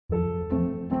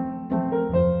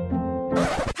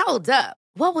Hold up.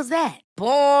 What was that?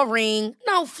 Boring.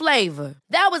 No flavor.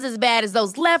 That was as bad as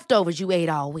those leftovers you ate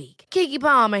all week. Keke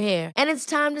Palmer here, and it's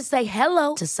time to say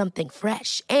hello to something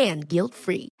fresh and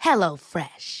guilt-free. Hello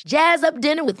Fresh. Jazz up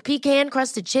dinner with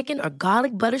pecan-crusted chicken or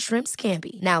garlic butter shrimp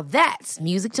scampi. Now that's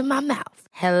music to my mouth.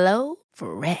 Hello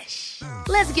Fresh.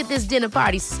 Let's get this dinner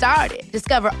party started.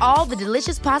 Discover all the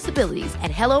delicious possibilities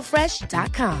at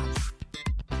hellofresh.com.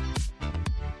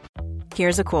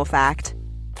 Here's a cool fact.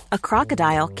 A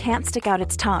crocodile can't stick out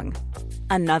its tongue.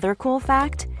 Another cool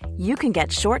fact, you can get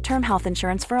short-term health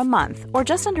insurance for a month or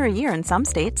just under a year in some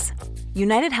states.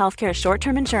 United Healthcare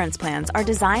short-term insurance plans are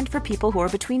designed for people who are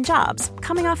between jobs,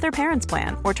 coming off their parents'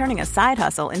 plan, or turning a side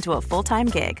hustle into a full-time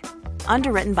gig.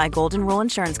 Underwritten by Golden Rule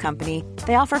Insurance Company,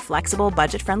 they offer flexible,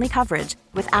 budget-friendly coverage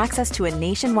with access to a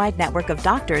nationwide network of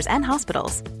doctors and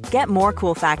hospitals. Get more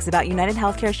cool facts about United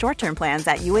Healthcare short-term plans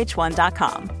at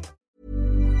uh1.com.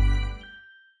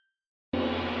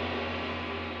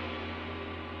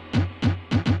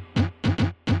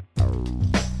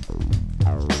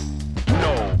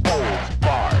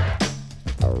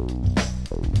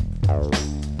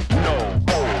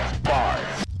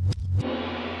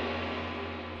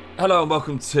 Hello and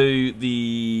welcome to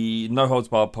the No Holds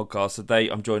Barred podcast. Today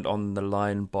I'm joined on the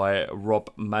line by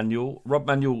Rob Manuel. Rob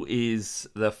Manuel is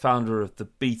the founder of the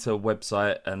Beta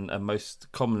website and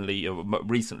most commonly, or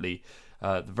recently,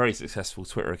 the very successful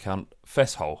Twitter account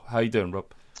Fesshole. How are you doing,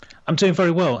 Rob? I'm doing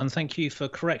very well, and thank you for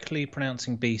correctly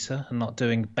pronouncing beta and not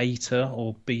doing beta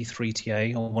or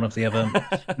B3TA or one of the other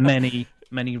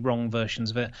many wrong versions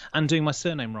of it, and doing my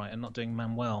surname right and not doing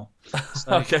Manuel.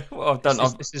 So okay, well, I've done.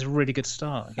 This is a really good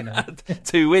start, you know.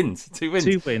 Two wins. People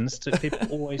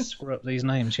always screw up these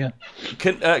names, yeah.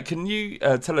 Can you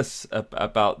tell us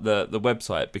about the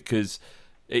website, because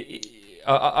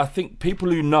I think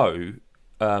people who know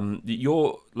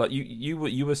you're like you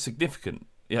were significant.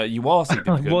 Yeah, you are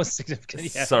significant. I was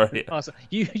significant, yeah. Sorry.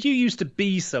 You used to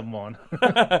be someone.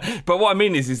 But what I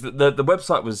mean is that the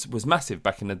website was massive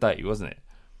back in the day, wasn't it?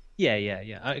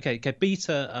 Yeah. Okay.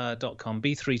 Beta.com,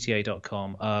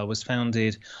 B3TA.com was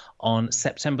founded on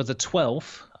September the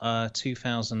 12th,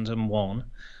 2001.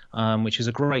 Which is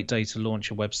a great day to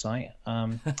launch a website.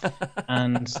 I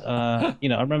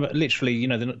remember literally,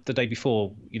 the day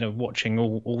before, watching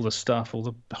all the stuff, all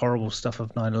the horrible stuff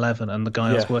of 9/11, and the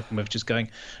guy I was working with just going,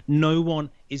 no one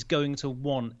is going to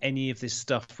want any of this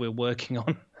stuff we're working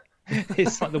on.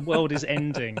 It's like the world is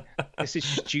ending. This is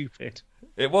stupid.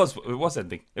 It was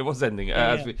ending.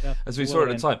 As we saw at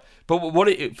the time.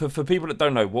 But for people that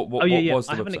don't know, what was the website?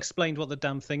 I haven't explained what the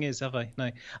damn thing is, have I?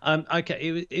 No.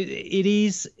 Okay.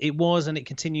 It was, and it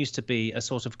continues to be a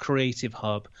sort of creative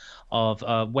hub of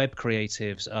web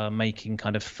creatives making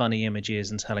kind of funny images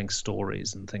and telling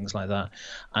stories and things like that.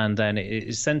 And then it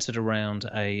is centered around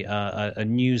a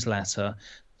newsletter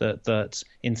that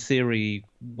in theory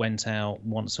went out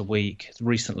once a week.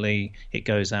 Recently, it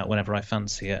goes out whenever I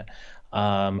fancy it.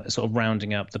 Sort of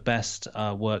rounding up the best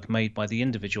work made by the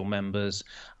individual members,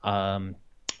 and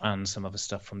some other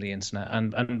stuff from the internet,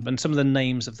 and some of the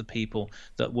names of the people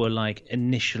that were like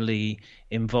initially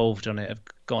involved on it have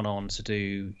gone on to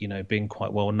do, being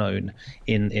quite well known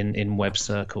in web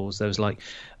circles. There was like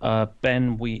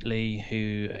Ben Wheatley,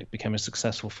 who became a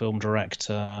successful film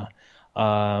director.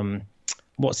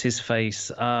 What's his face?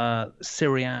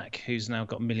 Syriac, who's now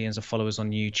got millions of followers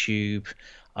on YouTube.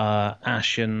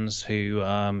 Ashens, who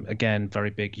again, very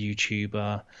big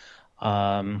YouTuber.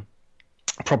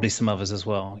 Probably some others as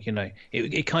well.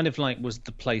 It kind of like was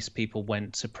the place people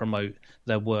went to promote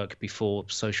their work before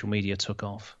social media took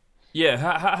off. Yeah,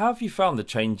 how have you found the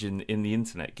change in the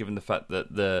internet, given the fact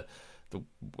that the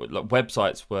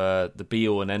websites were the be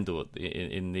all and end all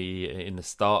in the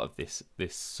start of this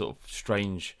sort of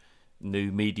strange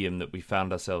new medium that we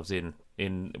found ourselves in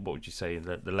what would you say, in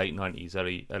the late 90s,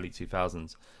 early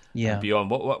 2000s, and beyond?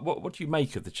 What do you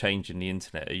make of the change in the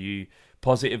internet? Are you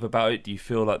positive about it? Do you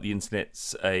feel like the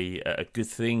internet's a good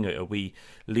thing? Are we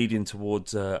leading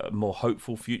towards a more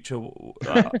hopeful future?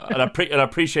 And I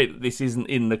appreciate that this isn't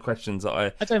in the questions that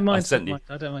I don't mind.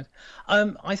 I don't mind.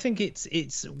 I think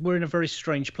it's we're in a very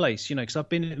strange place, because I've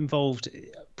been involved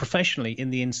professionally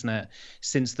in the internet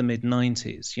since the mid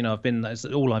 90s. That's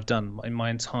all I've done in my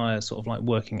entire sort of like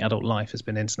working adult life has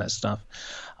been internet stuff.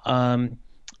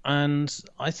 And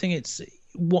I think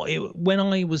when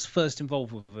I was first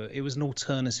involved with it, it was an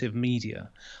alternative media.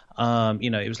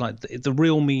 It was like the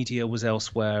real media was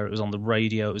elsewhere. It was on the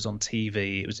radio, it was on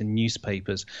TV, it was in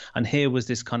newspapers, and here was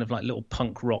this kind of like little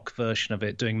punk rock version of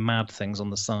it doing mad things on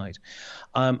the side.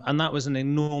 And that was an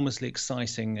enormously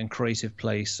exciting and creative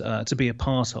place to be a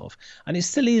part of, and it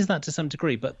still is that to some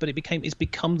degree. But it's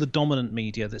become the dominant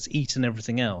media that's eaten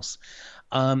everything else,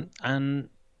 and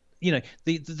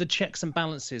the checks and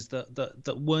balances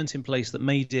that weren't in place that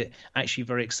made it actually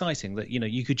very exciting, that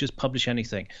you could just publish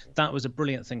anything. That was a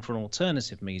brilliant thing for an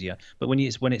alternative media, but when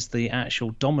it's the actual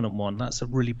dominant one, that's a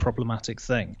really problematic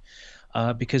thing.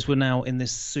 Because we're now in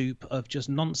this soup of just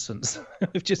nonsense,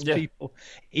 of just people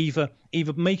either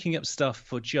making up stuff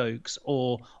for jokes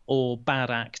or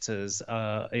bad actors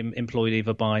employed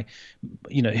either by,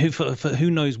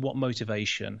 who knows what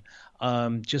motivation,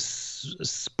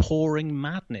 just pouring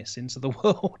madness into the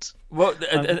world. Well,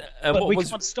 but we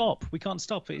can't stop. We can't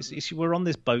stop. We're on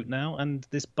this boat now, and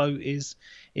this boat it's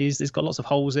got lots of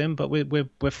holes in, but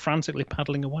we're frantically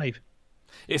paddling a wave.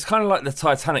 It's kind of like the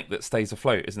Titanic that stays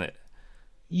afloat, isn't it?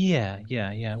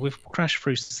 Yeah. We've crashed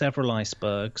through several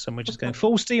icebergs, and we're just going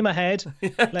full steam ahead.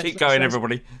 Keep going,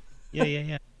 everybody.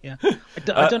 Yeah.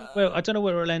 I don't know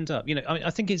where it'll end up. I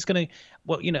think it's going to.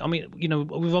 Well,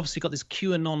 we've obviously got this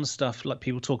QAnon stuff like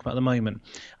people talk about at the moment,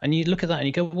 and you look at that and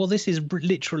you go, well, this is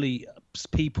literally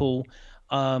people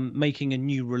making a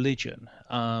new religion.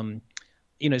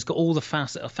 It's got all the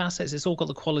facets. It's all got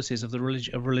the qualities of the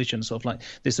religion, sort of like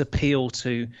this appeal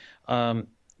to.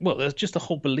 There's just a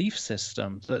whole belief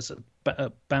system that's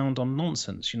bound on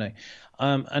nonsense,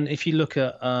 and if you look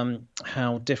at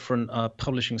how different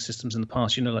publishing systems in the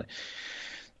past, like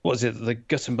what is it, the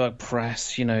Gutenberg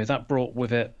press, that brought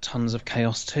with it tons of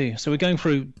chaos too. So we're going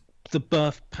through the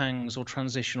birth pangs or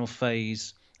transitional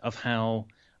phase of how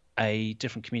a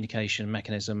different communication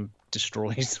mechanism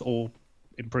destroys or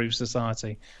improves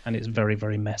society, and it's very,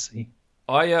 very messy.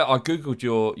 I googled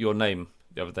your name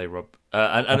the other day, Rob,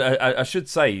 and I should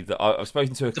say that I've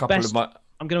spoken to a couple of my.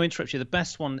 I'm going to interrupt you. The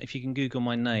best one, if you can Google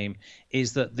my name,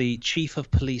 is that the chief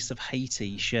of police of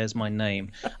Haiti shares my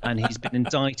name, and he's been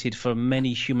indicted for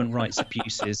many human rights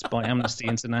abuses by Amnesty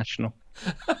International.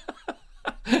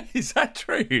 Is that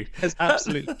true? That's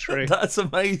absolutely true. That's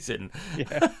amazing.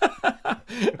 Yeah.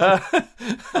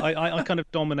 I kind of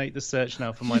dominate the search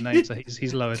now for my name, so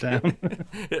he's lower down.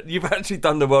 You've actually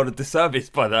done the world a disservice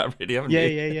by that, really, haven't you?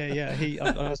 Yeah.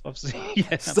 Obviously,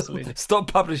 absolutely.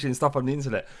 Stop publishing stuff on the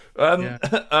internet.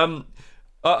 I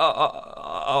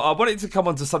wanted to come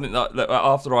on to something that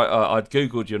after I'd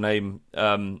Googled your name,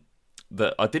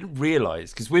 that I didn't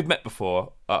realise, because we've met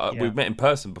before. We've met in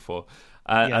person before.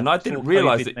 And I didn't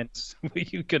realise it.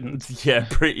 You couldn't. Yeah,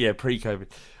 pre-COVID.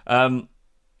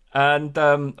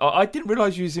 I didn't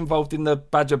realise you was involved in the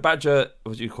Badger,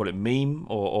 what do you call it, meme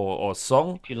or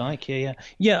song? If you like, yeah.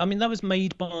 Yeah, I mean, that was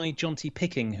made by John T.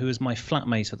 Picking, who was my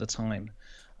flatmate at the time.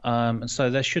 And so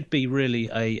there should be really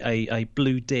a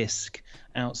blue disc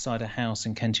outside a house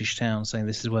in Kentish Town saying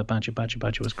this is where Badger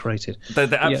was created.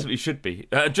 There absolutely should be.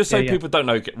 Just so people don't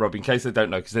know, Rob, in case they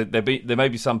don't know, because there may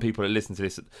be some people that listen to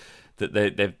this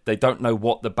that they don't know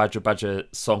what the Badger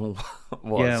song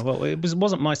was. Yeah, well, it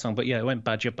wasn't my song, but yeah, it went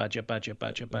Badger,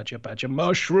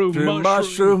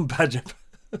 mushroom, Badger.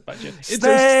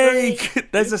 Snake!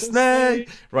 There's a snake!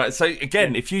 Right, so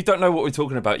again, if you don't know what we're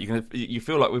talking about, you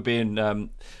feel like we're being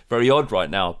very odd right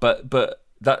now. But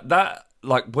that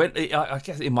like when I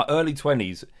guess in my early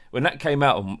 20s, when that came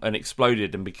out and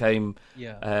exploded and became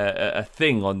a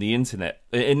thing on the internet,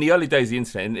 in the early days of the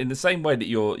internet, in the same way that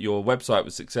your website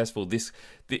was successful, this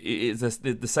is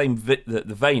the same the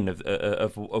vein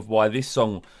of why this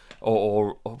song.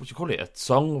 Or would you call it a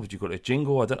song? Would you call it a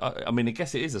jingle? I mean, I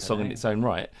guess it is a song in its own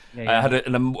right. It had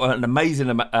an amazing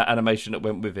animation that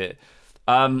went with it.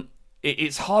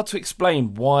 It's hard to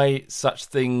explain why such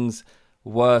things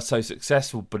were so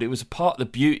successful, but it was a part of the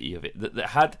beauty of it that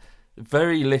had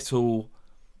very little.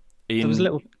 There was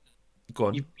little. Go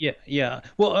on. Yeah.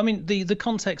 Well, I mean, the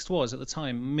context was at the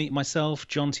time, myself,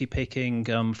 John T. Picking,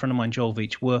 a friend of mine, Joel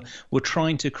Veach, were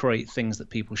trying to create things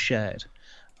that people shared.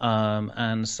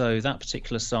 And so that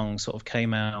particular song sort of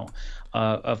came out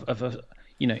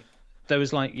there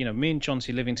was like, me and John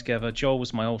T living together. Joel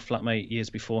was my old flatmate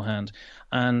years beforehand.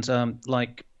 And I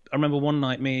remember one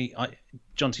night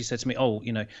John T said to me,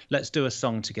 let's do a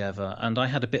song together. And I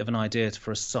had a bit of an idea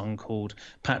for a song called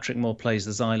Patrick Moore Plays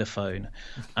the Xylophone.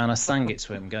 And I sang it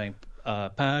to him going,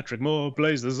 Patrick Moore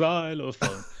plays the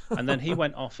xylophone. And then he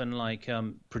went off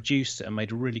and produced it and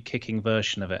made a really kicking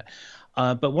version of it.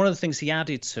 But one of the things he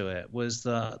added to it was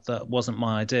that wasn't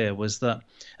my idea, was that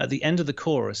at the end of the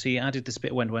chorus he added this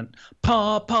bit when it went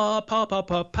pa pa pa pa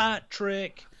pa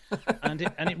Patrick. And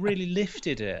it really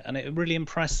lifted it, and it really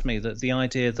impressed me that the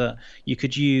idea that you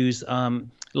could use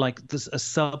a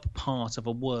sub part of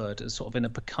a word as sort of in a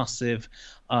percussive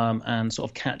and sort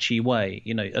of catchy way.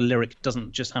 A lyric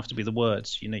doesn't just have to be the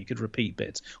words. You could repeat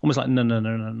bits, almost like no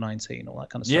 19, all that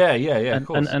kind of stuff. Yeah, of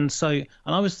course. And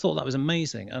I always thought that was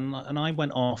amazing, and I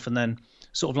went off and then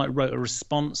sort of wrote a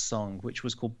response song which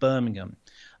was called Birmingham.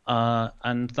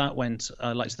 And that went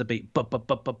to the beat,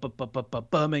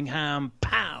 Birmingham,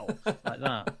 pow, like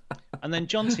that. And then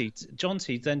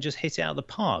Jonty then just hit it out of the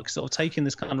park, sort of taking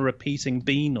this kind of repeating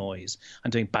B noise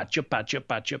and doing badger, badger,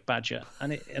 badger, badger.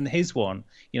 And his one,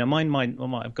 mine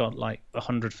might have got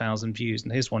 100,000 views,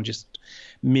 and his one just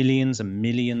millions and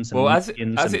millions and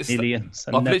millions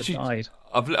and never died.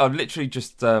 I've literally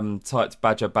just typed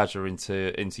badger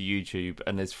into YouTube,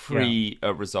 and there's three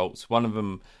results. One of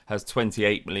them has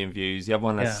 28 million views. The other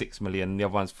one has 6 million. The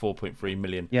other one's 4.3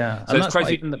 million. Yeah, so and it's that's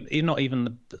crazy.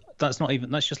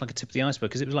 That's just like a tip of the iceberg,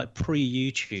 because it was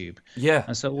pre-YouTube. Yeah,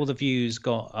 and so all the views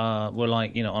were on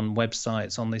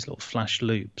websites on these little flash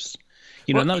loops.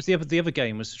 And that was the other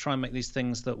game, was to try and make these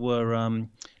things that were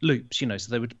loops. So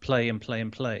they would play and play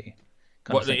and play.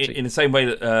 In the same way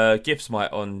that GIFs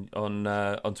might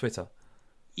on Twitter.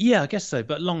 Yeah, I guess so,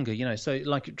 but longer, So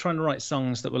trying to write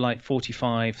songs that were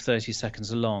 45, 30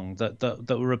 seconds long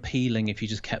that were appealing if you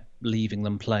just kept leaving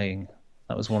them playing.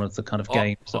 That was one of the kind of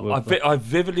games that were. I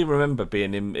vividly remember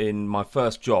being in my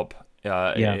first job in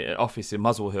an office in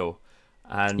Muswell Hill,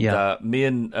 and me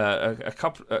and a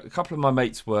couple of my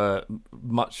mates were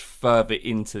much further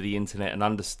into the internet and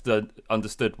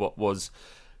understood what was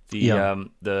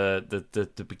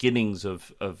the beginnings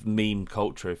of meme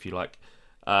culture, if you like,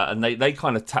 and they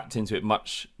kind of tapped into it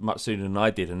much sooner than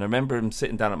I did. And I remember him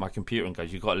sitting down at my computer and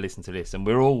goes, "You've got to listen to this." And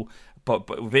we're all,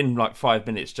 but within 5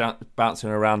 minutes, bouncing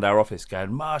around our office,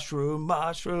 going mushroom.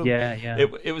 Yeah.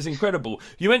 It was incredible.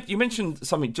 You mentioned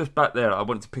something just back there I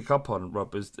wanted to pick up on,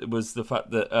 Rob. Was the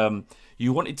fact that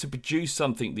you wanted to produce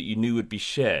something that you knew would be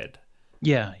shared.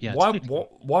 Yeah.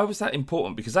 Why was that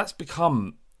important? Because that's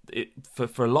become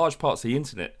for large parts of the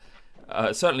internet,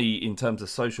 certainly in terms of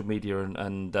social media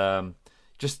and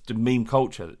just the meme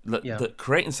culture, that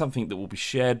creating something that will be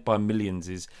shared by millions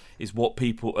is what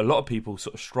a lot of people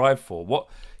sort of strive for. What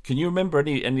can you remember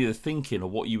any of the thinking or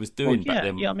what you was doing back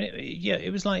then? Yeah, I mean,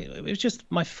 it was just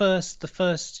the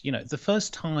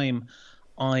first time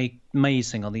I made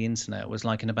something on the internet was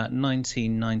in about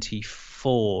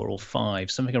 1994 or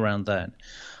 5, something around then.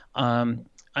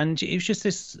 And it was just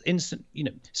this instant,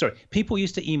 people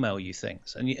used to email you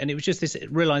things, and it was just this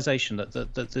realization that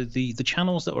the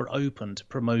channels that were open to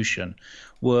promotion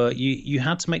were you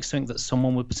had to make something that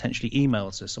someone would potentially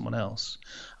email to someone else,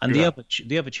 and the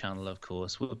other channel, of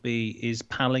course, is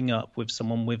palling up with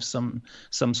someone with some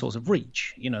sort of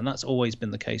reach, and that's always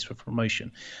been the case for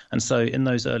promotion. And so in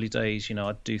those early days,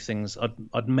 I'd do things,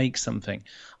 I'd make something,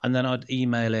 and then I'd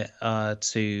email it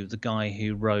to the guy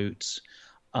who wrote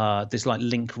this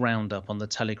link roundup on the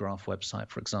Telegraph website,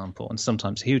 for example, and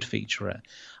sometimes he would feature it.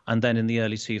 And then in the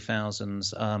early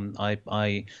 2000s,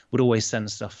 I would always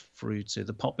send stuff through to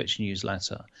the Pop Bitch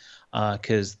newsletter,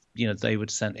 because they would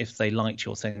send, if they liked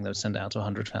your thing, they would send it out to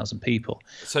 100,000 people.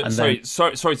 Sorry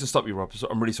to stop you, Rob.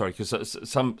 I'm really sorry, because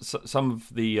some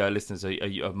of the listeners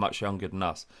are much younger than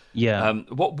us. Yeah.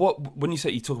 What when you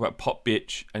talk about Pop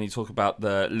Bitch and you talk about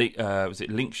the link, was it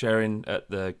link sharing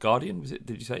at the Guardian? Was it?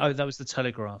 Did you say? Oh, that was the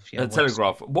Telegraph. Yeah. The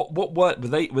Telegraph. What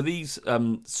were these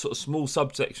sort of small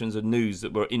subsections of news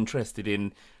that were interested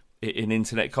in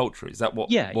internet culture? Is that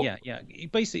what? Yeah.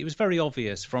 Basically, it was very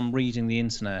obvious from reading the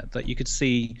internet that you could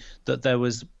see that there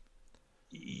was.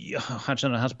 I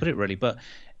don't know how to put it really, but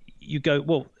you go,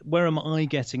 well, where am I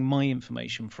getting my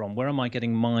information from? Where am I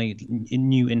getting my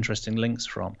new interesting links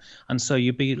from? And so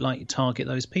you'd be target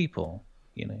those people,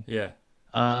 Yeah.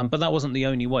 But that wasn't the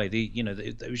only way.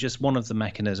 It was just one of the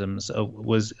mechanisms.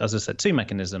 Was, as I said, two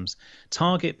mechanisms: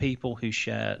 target people who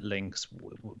share links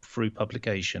through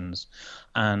publications,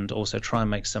 and also try and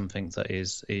make something that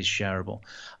is shareable.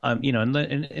 And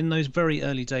in those very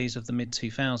early days of the mid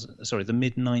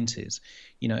 90s,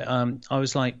 I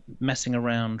was messing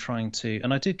around trying to,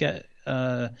 and I did get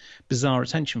bizarre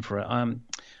attention for it.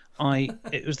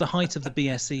 It was the height of the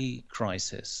BSE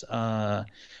crisis, and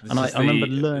I remember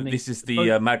learning. This is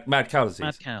the mad cow disease.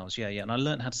 Mad cows, yeah, and I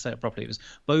learned how to say it properly. It was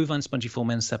bovine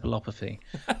spongiform encephalopathy.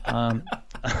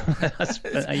 I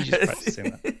spent ages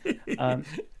practicing that,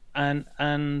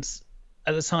 and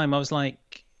at the time I was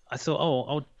like, I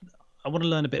thought, I want to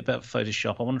learn a bit about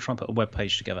Photoshop. I want to try and put a web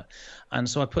page together, and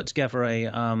so I put together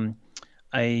a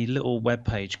little web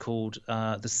page called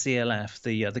the CLF,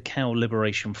 the Cow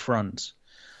Liberation Front.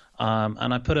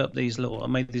 And I made these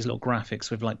little graphics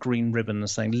with like green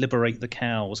ribbons saying "Liberate the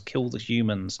cows, kill the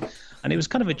humans," and it was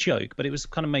kind of a joke, but it was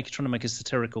kind of trying to make a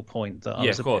satirical point that I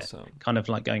was kind of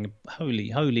like going,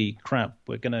 "Holy crap,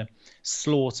 we're going to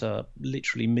slaughter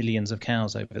literally millions of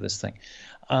cows over this thing,"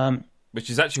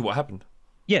 which is actually what happened.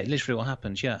 Yeah, literally what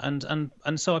happened. Yeah, and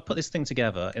so I put this thing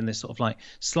together in this sort of like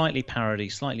slightly parody,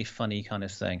 slightly funny kind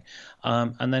of thing,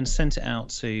 and then sent it out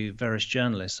to various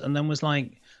journalists, and then was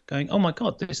like going, oh my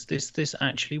God, this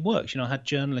actually works. I had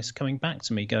journalists coming back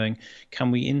to me going,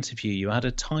 can we interview you? I had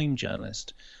a Time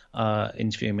journalist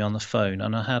interviewing me on the phone,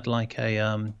 and I had like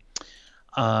a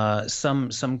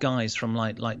some guys from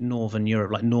like Northern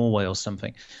Europe, like Norway or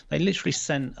something. They literally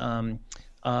sent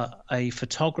a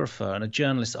photographer and a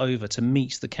journalist over to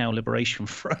meet the Cow Liberation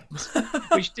Front,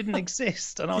 which didn't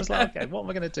exist. And I was like, okay, what am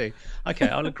I going to do? Okay,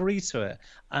 I'll agree to it.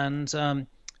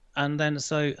 And then I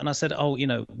said,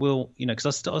 we'll,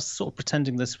 because I was sort of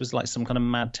pretending this was like some kind of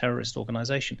mad terrorist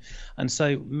organization. And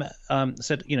so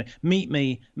said,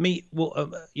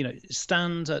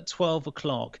 stand at 12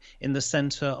 o'clock in the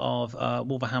center of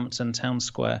Wolverhampton Town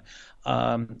Square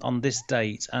on this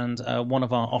date, and one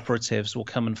of our operatives will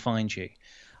come and find you.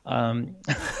 And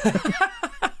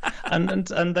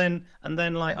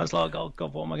then like I was like, oh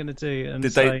God, what am I going to do? And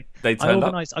did they turn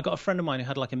up? I got a friend of mine who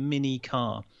had like a mini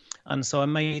car. And so I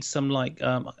made some like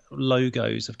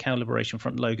logos of Cow Liberation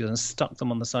Front logos and stuck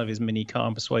them on the side of his mini car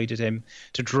and persuaded him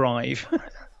to drive.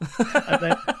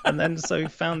 and then so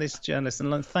found this journalist, and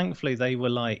like, thankfully they were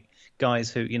like guys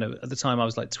who, at the time I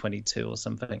was like 22 or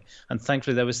something, and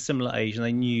thankfully they were similar age and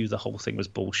they knew the whole thing was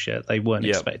bullshit. They weren't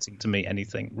expecting to meet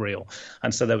anything real,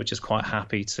 and so they were just quite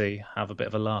happy to have a bit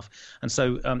of a laugh. And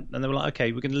so and they were like,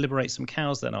 okay, we're going to liberate some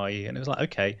cows then, are you? And it was like,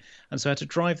 okay. And so I had to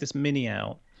drive this mini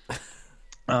out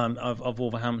of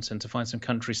Wolverhampton to find some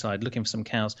countryside, looking for some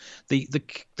cows. The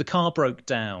car broke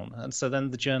down, and so then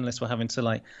the journalists were having to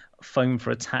like phone for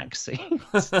a taxi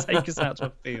to take us out to a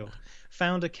field.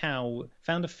 Found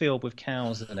a field with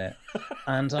cows in it,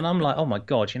 and I'm like, oh my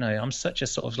God, I'm such a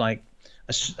sort of like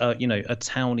a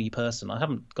towny person. I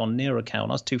haven't gone near a cow,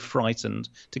 and I was too frightened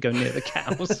to go near the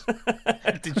cows.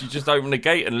 Did you just open the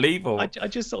gate and leave? Or I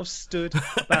just sort of stood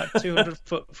about 200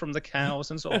 foot from the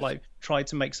cows and sort of like tried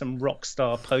to make some rock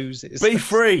star poses. Be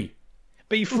free,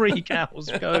 cows,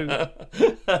 go.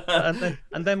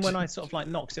 and then when I sort of like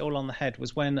knocked it all on the head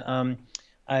was when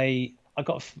I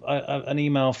got an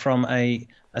email from a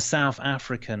South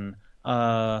African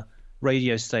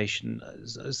radio station,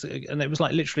 and it was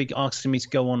like literally asking me to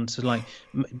go on to like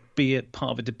be a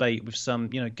part of a debate with some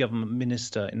government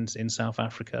minister in South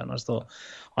Africa. And I just thought,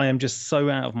 I am just so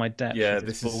out of my depth with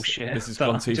this bullshit. This has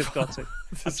gone too far.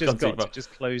 I've just got to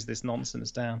just close this nonsense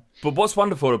down. But what's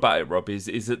wonderful about it, Rob, is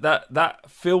that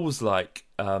feels like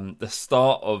the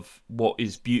start of what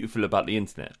is beautiful about the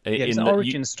internet. It's an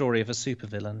origin story of a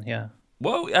supervillain. Yeah.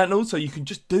 Well, and also you can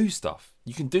just do stuff.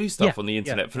 You can do stuff on the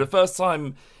internet for the first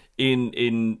time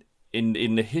in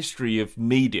the history of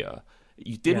media.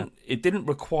 It didn't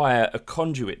require a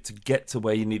conduit to get to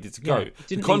where you needed to go. It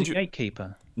didn't need a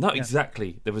gatekeeper. No,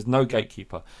 exactly. There was no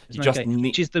gatekeeper.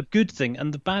 Which is the good thing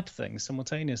and the bad thing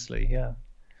simultaneously. Yeah.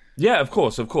 Yeah, of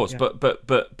course. Yeah.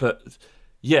 But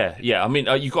yeah. I mean,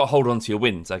 you got to hold on to your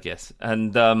wins, I guess.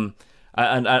 And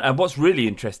what's really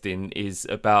interesting is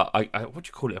about what do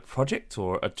you call it? A project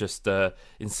or just a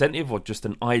incentive or just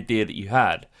an idea that you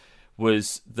had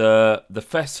was the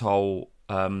Fesshole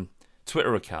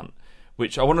Twitter account,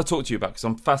 which I want to talk to you about because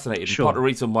I'm fascinated. Sure. Part of the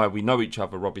reason why we know each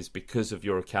other, Rob, is because of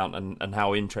your account and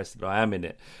how interested I am in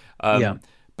it.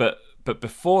 But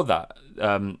before that,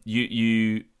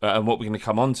 you and what we're going to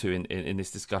come on to in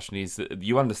this discussion is that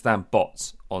you understand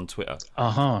bots on Twitter.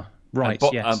 Right,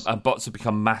 yes. And bots have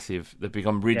become massive. They've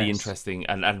become really interesting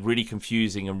and really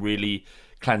confusing and really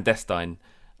clandestine.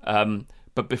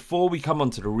 But before we come on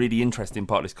to the really interesting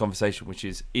part of this conversation, which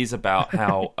is about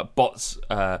how bots,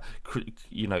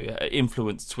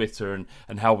 influence Twitter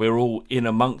and how we're all in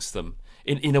amongst them.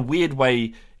 In a weird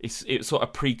way, it's sort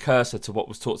of precursor to what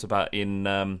was talked about in,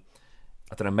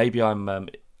 I don't know, maybe I am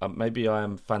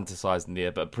fantasizing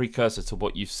there, but a precursor to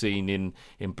what you've seen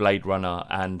in Blade Runner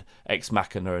and Ex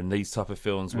Machina and these type of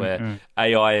films where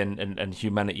AI and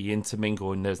humanity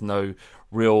intermingle and there's no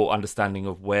real understanding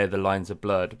of where the lines are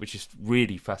blurred, which is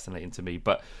really fascinating to me.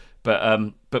 But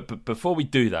before we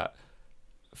do that,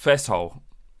 Fesshole,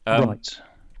 right?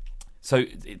 So,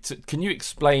 can you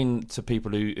explain to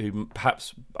people who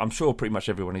perhaps, I'm sure pretty much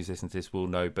everyone who's listening to this will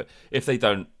know, but if they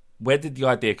don't, where did the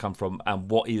idea come from and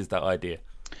what is that idea?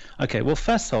 Okay, well,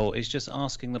 Fesshole is just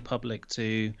asking the public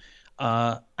to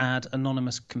add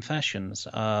anonymous confessions,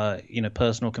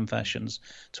 personal confessions,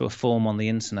 to a form on the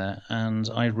internet, and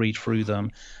I read through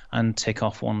them and tick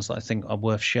off ones that I think are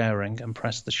worth sharing and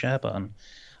press the share button.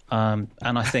 And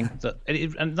I think that,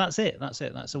 and that's it. That's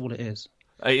it. That's all it is.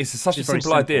 It's such a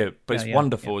simple idea, but it's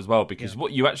wonderful as well, because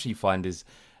what you actually find is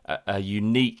a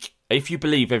unique, if you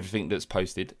believe everything that's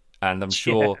posted, and I'm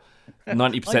sure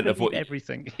 90% of what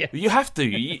everything. Yes. You have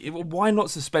to. Why not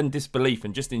suspend disbelief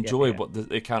and just enjoy what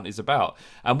the account is about?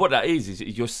 And what that is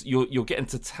you're getting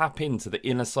to tap into the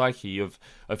inner psyche of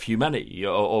humanity,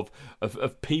 of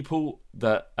people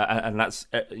that, and that's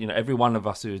every one of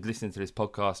us who is listening to this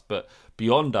podcast, but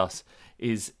beyond us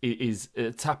is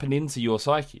tapping into your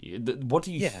psyche. What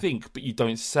do you think, but you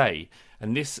don't say?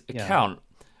 And this account,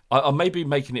 I may be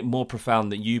making it more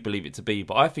profound than you believe it to be,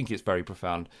 but I think it's very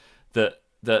profound that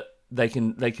they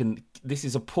can. This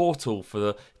is a portal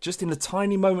for just in the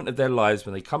tiny moment of their lives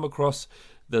when they come across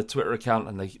the Twitter account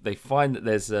and they find that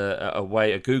there's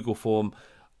a Google form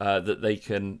that they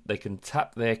can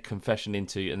tap their confession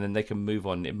into, and then they can move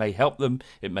on. It may help them,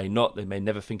 it may not. They may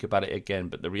never think about it again.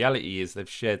 But the reality is they've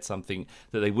shared something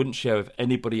that they wouldn't share with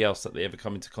anybody else that they ever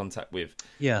come into contact with.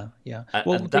 Yeah.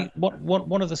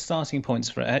 One of the starting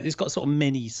points for it, it's got sort of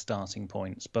many starting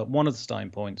points, but one of the starting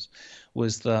points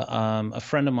was that a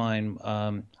friend of mine.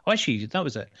 Actually, that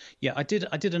was it. Yeah, I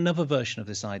did another version of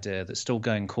this idea that's still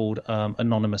going called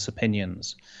Anonymous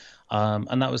Opinions.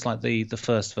 And that was like the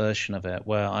first version of it,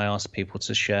 where I asked people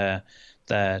to share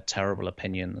their terrible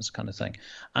opinions, kind of thing.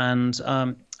 And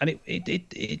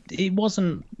it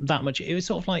wasn't that much. It was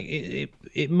sort of like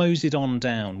it moseyed on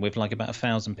down with like about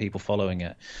 1,000 people following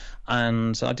it,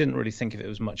 and I didn't really think of it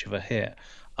was much of a hit.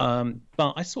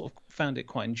 But I sort of found it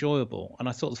quite enjoyable, and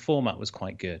I thought the format was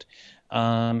quite good.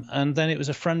 And then it was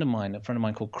a friend of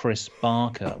mine called Chris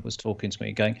Barker was talking to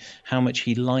me, going how much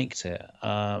he liked it,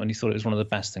 and he thought it was one of the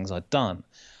best things I'd done.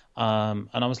 And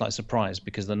I was like surprised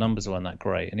because the numbers weren't that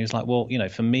great. And he was like, well,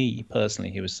 for me personally,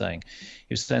 he was saying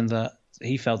that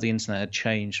he felt the internet had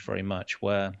changed very much,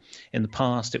 where in the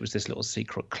past it was this little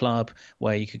secret club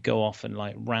where you could go off and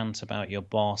like rant about your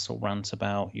boss or rant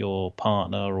about your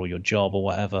partner or your job or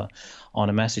whatever on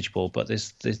a message board. But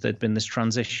there'd been this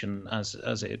transition as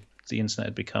the internet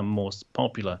had become more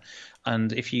popular,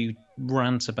 and if you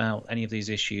rant about any of these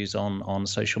issues on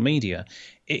social media,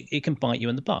 it can bite you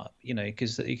in the butt,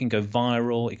 because it can go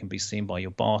viral, it can be seen by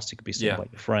your boss, it can be seen by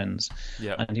your friends.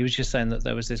 And he was just saying that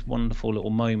there was this wonderful little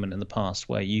moment in the past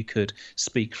where you could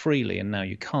speak freely and now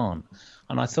you can't.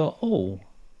 And I thought, oh,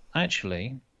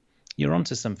 actually you're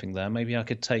onto something there. Maybe I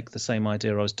could take the same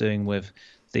idea I was doing with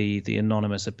the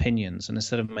anonymous opinions, and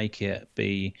instead of make it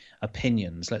be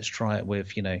opinions, let's try it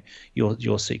with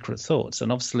your secret thoughts.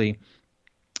 And obviously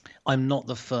I'm not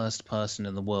the first person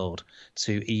in the world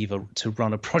to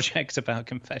run a project about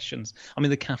confessions. I mean,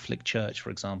 the Catholic Church, for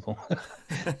example,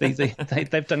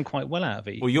 they've done quite well out of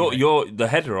it. Well, the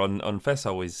header on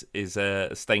Fesshole is a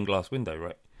stained glass window,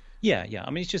 right? Yeah. I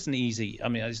mean, it's just an easy. I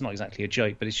mean, it's not exactly a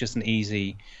joke, but it's just an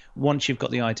easy. Once you've got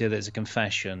the idea that it's a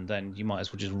confession, then you might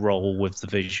as well just roll with the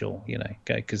visual,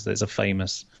 because there's a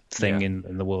famous thing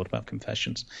in the world about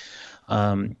confessions.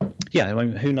 I mean,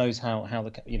 who knows how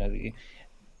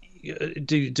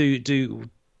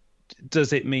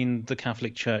does it mean the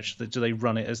Catholic Church, do they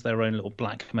run it as their own little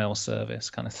blackmail service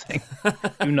kind of thing?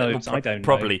 Who knows? I don't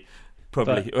know.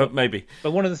 Probably, maybe.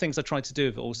 But one of the things I tried to do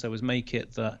with it also was make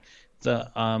it that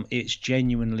it's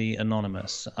genuinely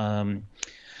anonymous. And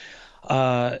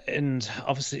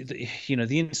obviously,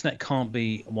 the internet can't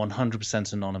be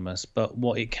 100% anonymous, but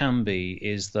what it can be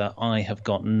is that I have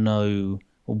got no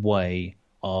way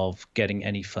of getting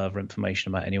any further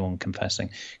information about anyone confessing,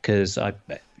 because I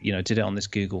did it on this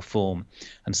Google form,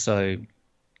 and so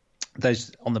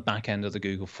there's on the back end of the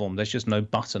Google form there's just no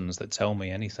buttons that tell me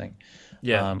anything.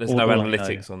 There's no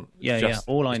analytics on.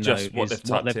 All I know is what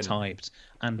they've typed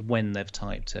and when they've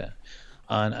typed it,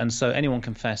 and so anyone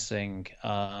confessing,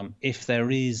 if there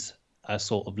is a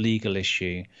sort of legal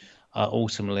issue,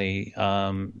 ultimately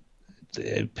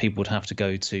people would have to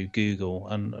go to Google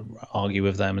and argue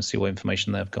with them and see what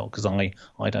information they've got, because I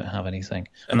don't have anything.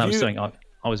 And that was something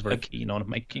I was very keen on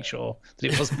making sure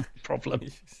that it wasn't a problem.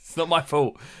 It's not my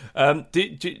fault. Have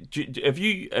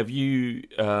you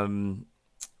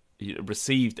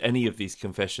received any of these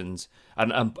confessions?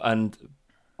 And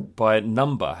by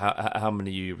number, how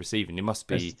many are you receiving? It must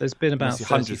be. There's been about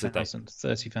hundreds of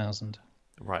 30,000.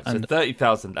 Right, so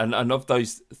 30,000, and of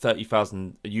those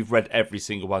 30,000, you've read every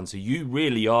single one, so you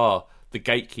really are the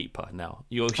gatekeeper now.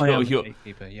 You're the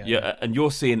gatekeeper, yeah. And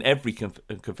you're seeing every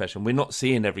confession. We're not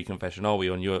seeing every confession, are we,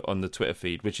 on the Twitter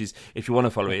feed, which is, if you want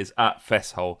to follow it, is at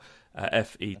Fesshole,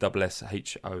 Fesshole.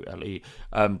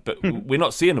 But we're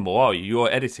not seeing them all, are you?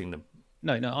 You're editing them.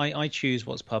 No, I choose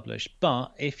what's published.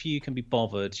 But if you can be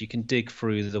bothered, you can dig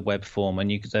through the web form,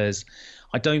 and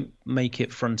I don't make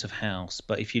it front of house,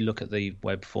 but if you look at the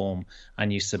web form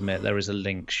and you submit, there is a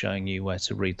link showing you where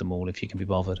to read them all if you can be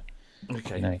bothered.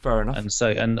 Okay, fair enough. And so,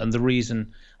 and the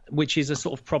reason, which is a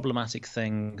sort of problematic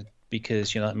thing,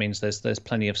 because that means there's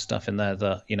plenty of stuff in there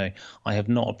that I have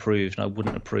not approved and I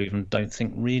wouldn't approve and don't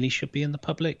think really should be in the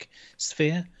public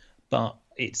sphere, but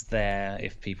it's there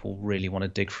if people really want to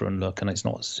dig through and look, and it's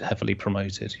not heavily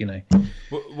promoted.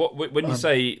 When you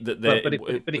say that, but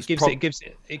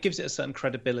it gives it a certain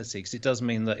credibility, because it does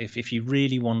mean that if you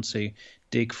really want to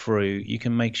dig through, you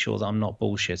can make sure that I'm not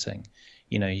bullshitting.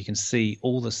 You can see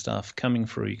all the stuff coming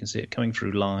through. You can see it coming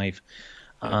through live,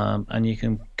 and you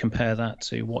can compare that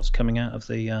to what's coming out of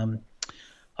the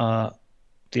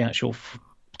actual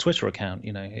Twitter account.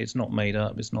 It's not made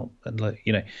up. It's not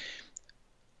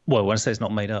Well, when I say it's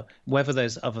not made up, whether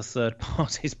there's other third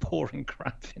parties pouring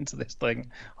crap into this thing,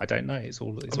 I don't know.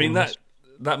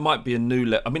 That might be a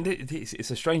new.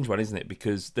 It's a strange one, isn't it?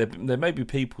 Because there may be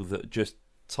people that just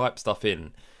type stuff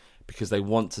in because they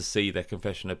want to see their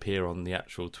confession appear on the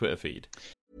actual Twitter feed.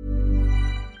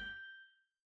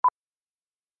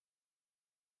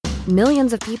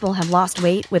 Millions of people have lost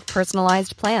weight with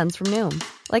personalized plans from Noom,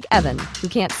 like Evan, who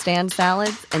can't stand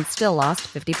salads and still lost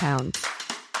 50 pounds.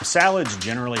 Salads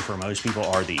generally for most people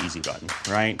are the easy button,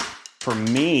 right? For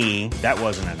me, that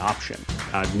wasn't an option.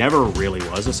 I never really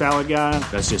was a salad guy.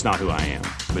 That's just not who I am.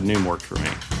 But Noom worked for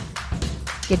me.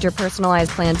 Get your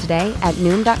personalized plan today at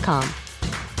Noom.com.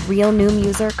 Real Noom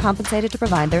user compensated to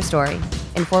provide their story.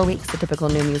 In 4 weeks, the typical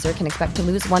Noom user can expect to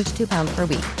lose 1 to 2 pounds per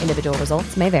week. Individual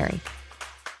results may vary.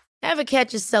 Ever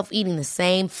catch yourself eating the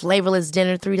same flavorless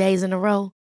dinner 3 days in a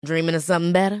row? Dreaming of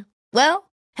something better? Well,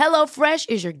 HelloFresh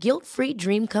is your guilt-free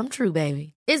dream come true,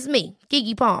 baby. It's me,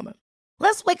 Keke Palmer.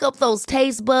 Let's wake up those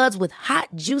taste buds with hot,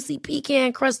 juicy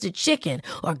pecan-crusted chicken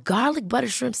or garlic butter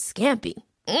shrimp scampi.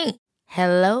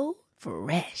 Hello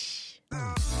Fresh.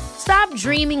 Stop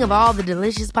dreaming of all the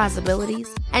delicious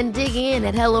possibilities and dig in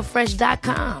at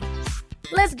HelloFresh.com.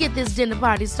 Let's get this dinner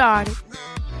party started.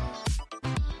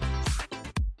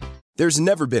 There's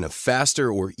never been a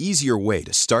faster or easier way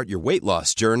to start your weight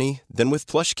loss journey than with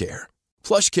PlushCare.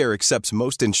 PlushCare accepts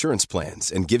most insurance plans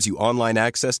and gives you online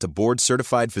access to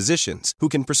board-certified physicians who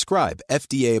can prescribe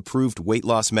FDA-approved weight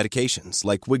loss medications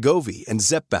like Wegovy and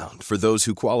Zepbound for those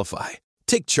who qualify.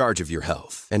 Take charge of your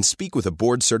health and speak with a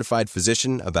board-certified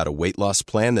physician about a weight loss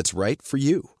plan that's right for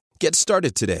you. Get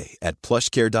started today at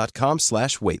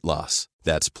plushcare.com/weight-loss.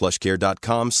 That's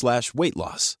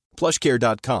plushcare.com/weight-loss.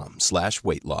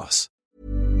 plushcare.com/weight-loss.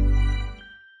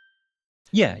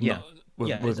 Yeah.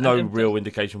 With no real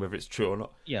indication whether it's true or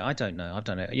not. Yeah, I don't know. I've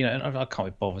done it. And I can't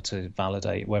be bothered to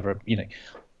validate whether,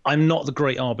 I'm not the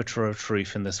great arbiter of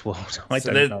truth in this world. I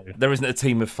don't know. There isn't a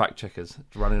team of fact checkers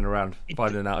running around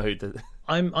finding out who did it.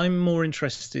 I'm more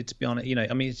interested, to be honest.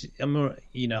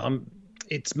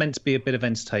 It's meant to be a bit of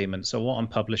entertainment. So what I'm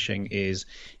publishing is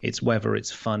it's whether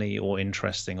it's funny or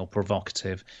interesting or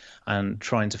provocative, and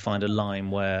trying to find a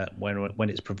line where when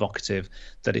it's provocative,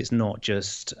 that it's not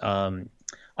just.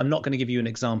 I'm not going to give you an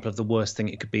example of the worst thing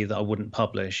it could be that I wouldn't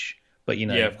publish, but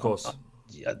yeah, of course.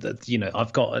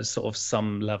 I've got a sort of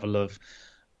some level of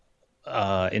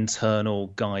internal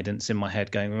guidance in my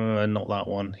head going, not that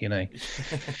one,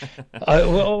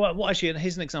 Actually,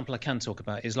 here's an example I can talk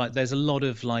about. Is like there's a lot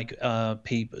of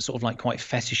people sort of like quite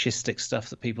fetishistic stuff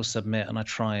that people submit, and I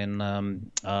try and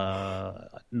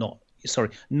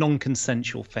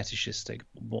non-consensual fetishistic.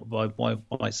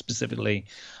 Why specifically?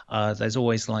 There's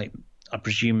always I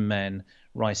presume men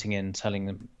writing in telling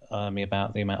them me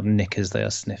about the amount of knickers they are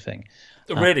sniffing.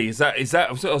 Really, is that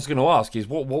what I was going to ask? Is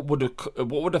what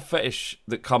would a fetish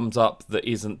that comes up that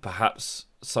isn't perhaps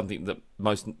something that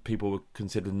most people would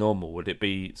consider normal? Would it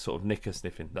be sort of knicker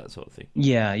sniffing, that sort of thing?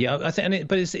 Yeah. I think,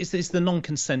 but it's the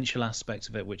non-consensual aspect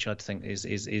of it, which I think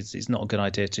is not a good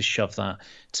idea to shove that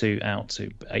out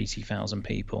to 80,000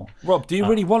 people. Rob, do you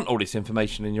really want all this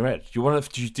information in your head? Did you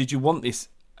want this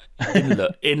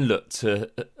inlet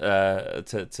to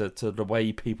the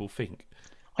way people think?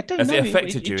 I don't know. Has it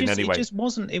affected you in any way? It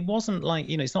wasn't like,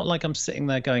 it's not like I'm sitting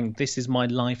there going, this is my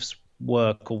life's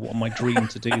work or my dream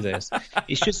to do this.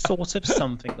 It's just sort of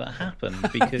something that happened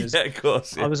because yeah, of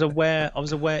course, yeah. I was aware,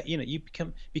 you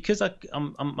become, because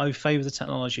I'm au fait with the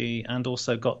technology and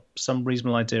also got some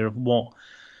reasonable idea of what,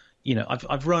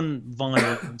 I've run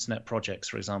viral internet projects,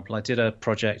 for example. I did a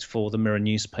project for the Mirror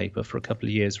newspaper for a couple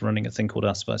of years, running a thing called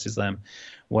Us Versus Them,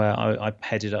 where I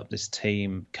headed up this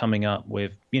team coming up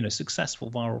with,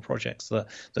 successful viral projects that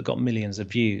got millions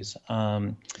of views.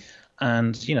 And,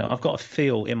 I've got a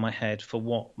feel in my head for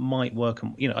what might work.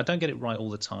 And, I don't get it right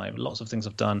all the time. Lots of things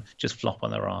I've done just flop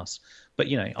on their ass. But,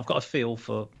 I've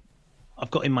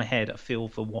got in my head a feel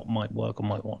for what might work or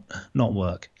might not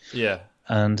work. Yeah.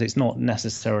 And it's not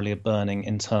necessarily a burning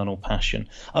internal passion.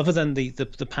 Other than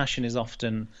the passion is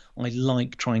often, I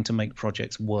like trying to make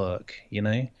projects work,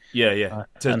 Yeah, yeah.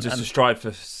 To strive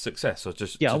for success, or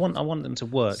just I want them to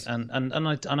work, and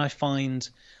I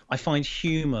find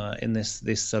humour in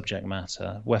this subject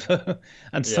matter, whether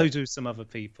so do some other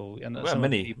people, and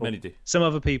many do. Some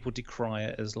other people decry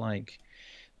it as like,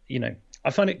 I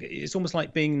find it's almost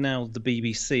like being now the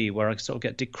BBC, where I sort of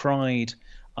get decried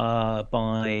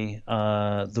by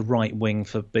the right wing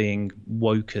for being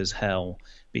woke as hell,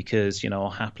 because I'll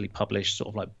happily publish sort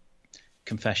of like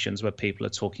confessions where people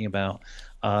are talking about,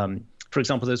 for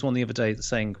example, there's one the other day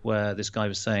where this guy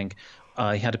was saying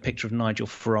he had a picture of Nigel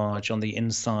Farage on the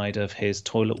inside of his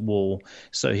toilet wall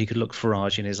so he could look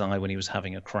Farage in his eye when he was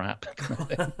having a crap.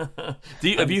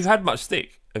 Have you had much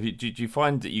stick? Do you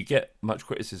find that you get much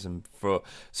criticism for,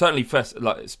 certainly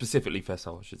specifically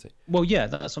Fesshole, I should say? Well, yeah,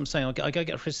 that's what I'm saying. I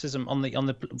get criticism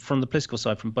from the political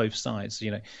side, from both sides.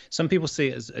 Some people see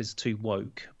it as too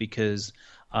woke because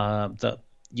I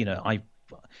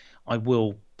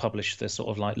will publish this sort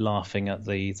of like laughing at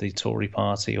the Tory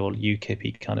party or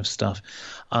UKIP kind of stuff,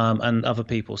 and other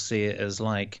people see it as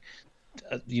like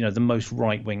the most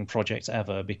right-wing project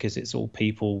ever because it's all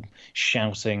people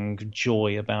shouting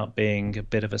joy about being a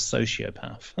bit of a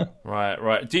sociopath.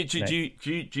 Right. Do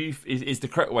you is the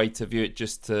correct way to view it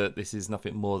this is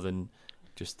nothing more than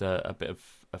just a bit of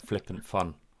a flippant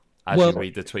fun as you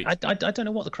read the tweets? I don't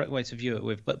know what the correct way to view it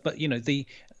with, but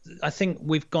I think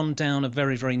we've gone down a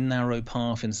very, very narrow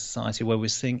path in society where we're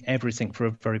seeing everything through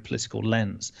a very political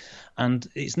lens, and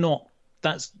it's not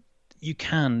that's. You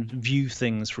can view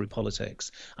things through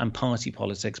politics and party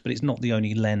politics, but it's not the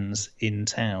only lens in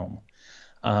town.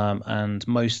 And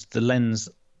the lens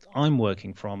I'm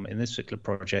working from in this particular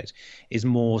project is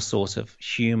more sort of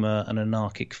humour and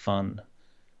anarchic fun.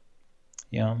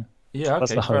 Yeah. Yeah, okay,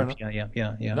 that's the fair hope. Enough.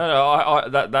 Yeah. No,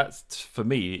 that's for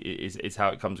me is how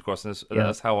it comes across, and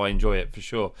that's how I enjoy it for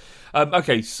sure.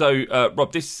 Okay, so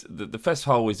Rob, the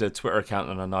Fesshole is a Twitter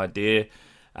account and an idea,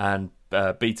 and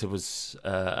Beta was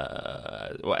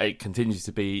it continues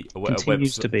to be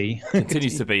continues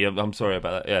to be. I'm sorry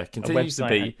about that. Yeah, continues to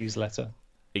be a newsletter.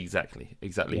 Exactly.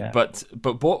 Yeah. But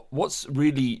what's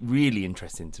really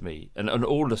interesting to me, and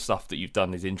all the stuff that you've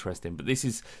done is interesting, but this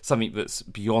is something that's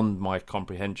beyond my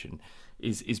comprehension,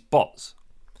 is bots.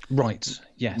 Right.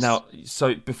 Yes. Now,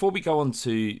 so before we go on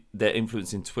to their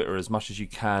influence in Twitter, as much as you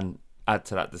can add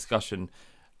to that discussion,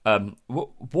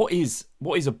 what is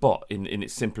a bot in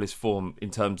its simplest form in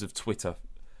terms of Twitter?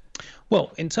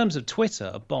 Well, in terms of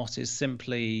Twitter, a bot is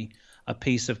simply a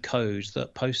piece of code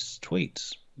that posts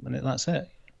tweets, and that's it.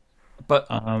 But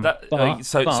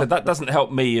that doesn't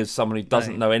help me as someone who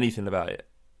doesn't know anything about it.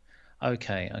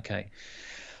 Okay.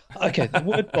 The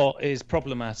word bot is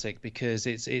problematic because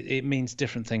it means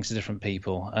different things to different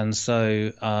people, and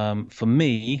so for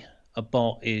me, a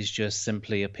bot is just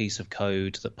simply a piece of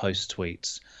code that posts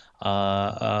tweets.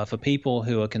 For people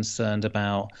who are concerned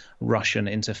about Russian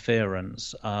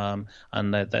interference, and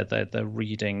they're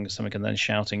reading something and then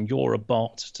shouting "you're a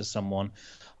bot" to someone,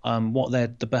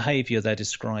 the behaviour they're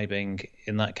describing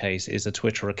in that case is a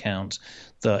Twitter account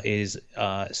that is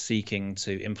seeking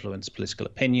to influence political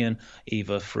opinion,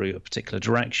 either through a particular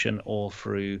direction or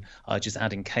through just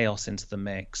adding chaos into the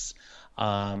mix.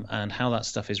 And how that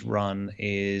stuff is run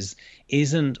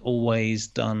isn't always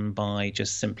done by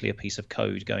just simply a piece of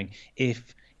code going,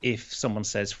 if someone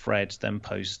says Fred, then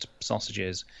post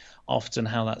sausages. Often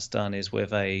how that's done is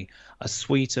with a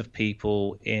suite of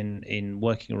people in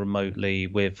working remotely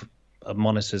with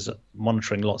monitors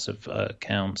monitoring lots of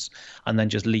accounts, and then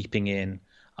just leaping in.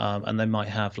 And they might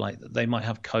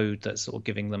have code that's sort of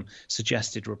giving them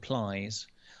suggested replies,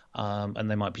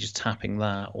 and they might be just tapping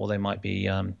that, or they might be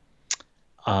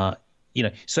so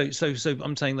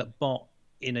I'm saying that bot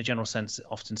in a general sense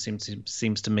often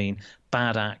seems to mean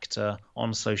bad actor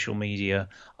on social media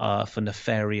for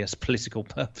nefarious political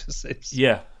purposes.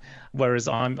 Yeah. Whereas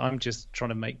I'm just trying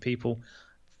to make people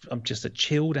just a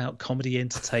chilled out comedy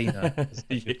entertainer.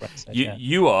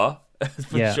 You are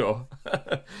for sure.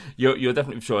 You're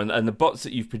definitely for sure. And the bots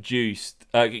that you've produced,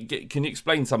 can you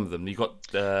explain some of them? You got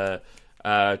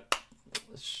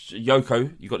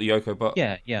Yoko. You got the Yoko bot.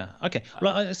 Yeah. Okay.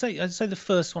 Well, I'd say the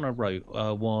first one I wrote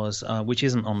was which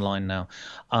isn't online now.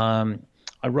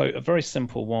 I wrote a very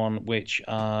simple one, which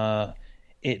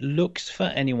it looks for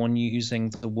anyone using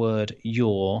the word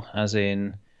 "your" as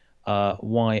in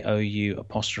YOU''RE,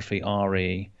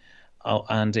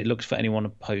 and it looked for anyone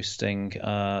posting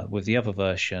with the other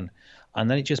version, and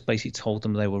then it just basically told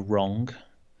them they were wrong.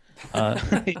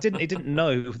 It didn't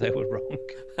know they were wrong.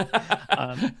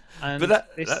 And but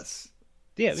that's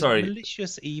it was a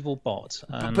malicious, evil bot.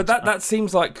 But that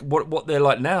seems like what they're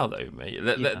like now, though, mate.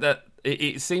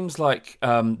 It seems like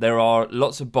there are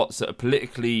lots of bots that are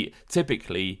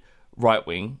typically right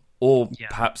wing, or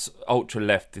perhaps ultra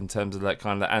left in terms of that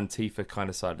kind of Antifa kind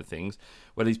of side of things,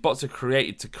 where these bots are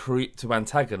created to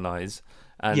antagonize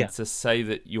and to say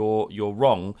that you're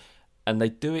wrong, and they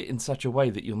do it in such a way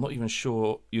that you're not even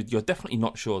sure. You're definitely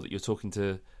not sure that you're talking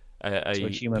to a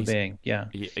human being.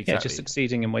 Exactly. Just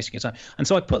succeeding and wasting your time. And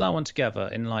so I put that one together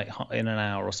in an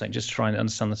hour or so, just trying to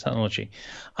understand the technology,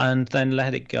 and then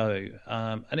let it go.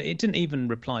 And it didn't even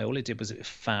reply. All it did was it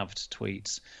favved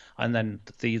tweets. And then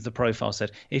the profile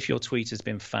said, if your tweet has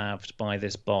been favved by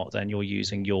this bot, then you're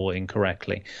using your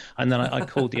incorrectly. And then I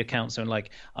called the account so the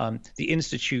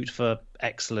Institute for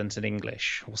Excellence in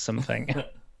English or something.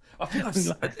 I think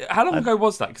how long ago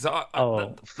was that? Because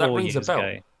that rings a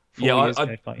bell.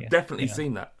 I've definitely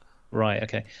seen that. Right,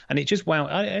 okay. And it just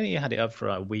wound. I only had it up for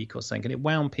a week or something, and it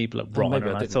wound people up rotten.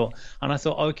 And I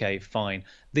thought, okay, fine.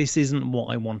 This isn't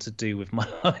what I want to do with my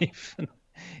life.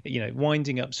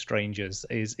 Winding up strangers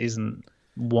isn't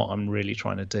what I'm really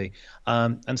trying to do.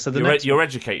 And so you're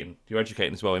educating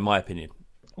as well, in my opinion.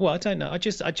 Well, I don't know. I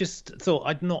just thought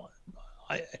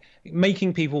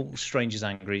making people strangers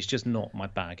angry is just not my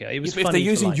bag. It was if they're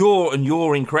using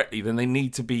your incorrectly, then they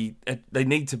need to be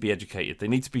educated. They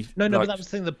need to be. No, but that was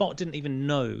the thing. The bot didn't even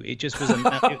know. It just was,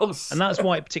 and that's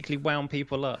why it particularly wound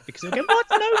people up, because they were going, "What?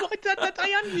 No,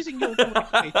 I am using your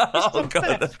correctly. This is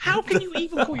unfair. How can you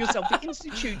even call yourself the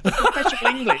Institute for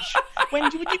Professional English when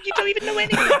you don't even know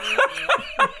anything?"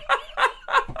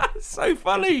 It's so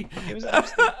funny. It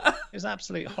was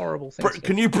absolute horrible thing.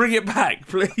 Can you bring it back,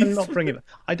 please? I'm not bringing it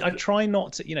back. I try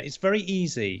not to. It's very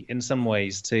easy in some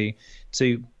ways to.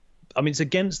 I mean, it's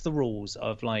against the rules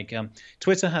of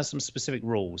Twitter has some specific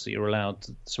rules that you're allowed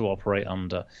to operate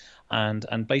under,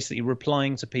 and basically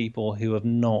replying to people who have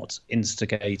not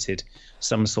instigated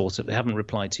they haven't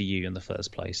replied to you in the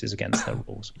first place is against their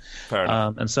rules. Fair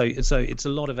enough. And so it's a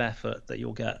lot of effort that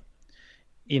you'll get.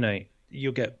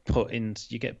 You'll get put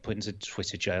into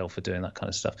Twitter jail for doing that kind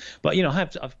of stuff. But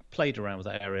I've played around with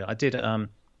that area. I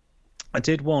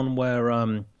did one where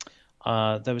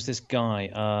there was this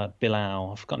guy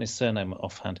Bilal. I've forgotten his surname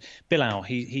offhand. Bilal.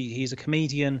 He's a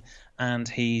comedian, and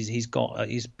he's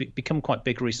become quite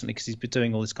big recently because he's been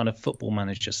doing all this kind of football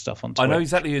manager stuff on Twitter. I know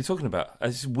exactly who you're talking about.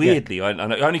 It's weirdly, I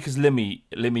know only because Limmy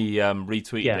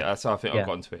retweeted it. That's how I think I've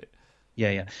gotten to it.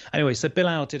 Yeah. Anyway, so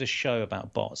Bilal did a show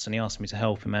about bots, and he asked me to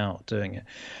help him out doing it,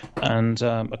 and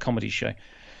a comedy show.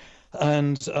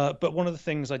 And but one of the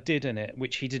things I did in it,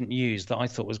 which he didn't use, that I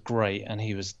thought was great, and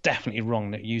he was definitely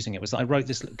wrong at using it, was that I wrote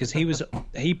this because he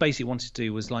basically wanted to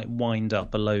do was wind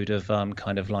up a load of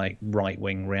kind of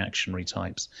right-wing reactionary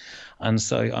types, and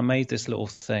so I made this little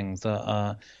thing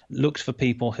that looked for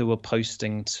people who were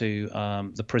posting to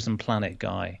the Prison Planet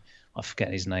guy. I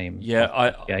forget his name.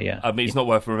 I mean, it's not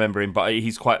worth remembering, but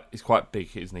he's quite big,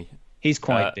 isn't he? He's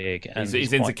quite big, and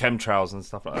he's into chemtrails and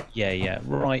stuff like that. Yeah,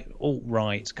 right,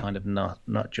 alt-right kind of nut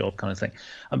job kind of thing.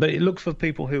 But it looked for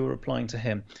people who were replying to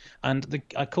him, and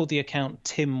I called the account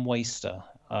Tim Waster.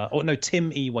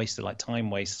 Tim E. Waster, like time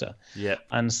waster. Yeah.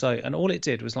 And all it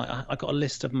did was I got a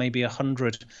list of maybe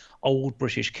 100 old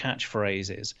British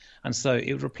catchphrases, and so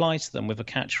it would reply to them with a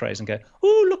catchphrase and go,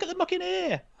 "Ooh, look at the mucking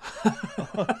ear,"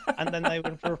 and then they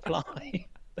would reply.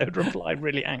 They would reply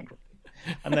really angrily,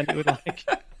 and then it would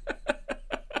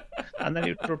and then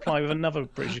it would reply with another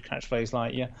British catchphrase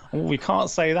we can't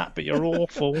say that, but you're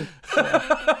awful.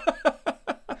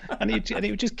 And it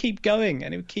would just keep going,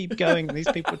 and it would keep going, and these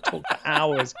people would talk for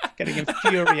hours, getting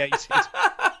infuriated.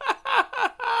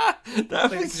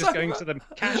 That just going to them,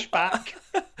 cash back.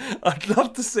 I'd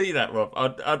love to see that, Rob.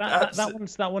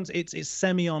 That one's it's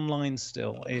semi-online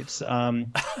still. It's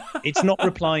not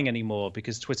replying anymore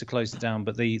because Twitter closed it down.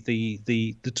 But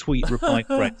the tweet reply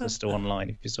threads are still online.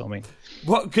 If you saw me.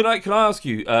 What can I ask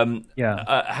you?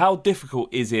 How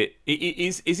difficult is it?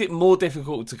 Is it more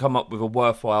difficult to come up with a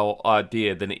worthwhile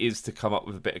idea than it is to come up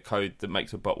with a bit of code that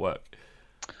makes a bot work?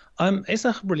 It's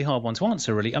a really hard one to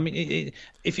answer, really. I mean,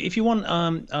 if you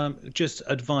want just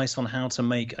advice on how to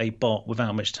make a bot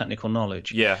without much technical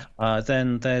knowledge,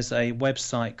 then there's a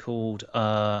website called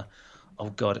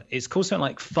it's called something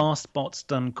like Fast Bots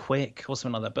Done Quick or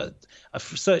something like that. But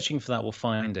searching for that will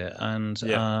find it, and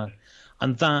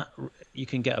that you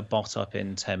can get a bot up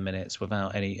in 10 minutes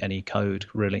without any code,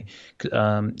 really.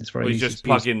 It's very easy. You just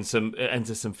plug in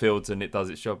enter some fields and it does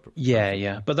its job.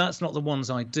 Yeah. But that's not the ones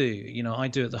I do. You know, I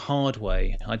do it the hard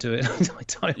way. I do it.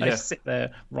 I sit there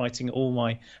writing all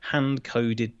my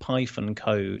hand-coded Python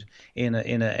code in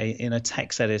a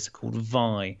text editor called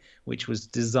Vi, which was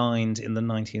designed in the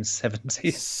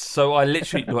 1970s. So I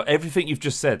literally everything you've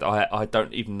just said, I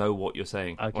don't even know what you're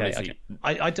saying. Okay.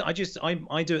 I do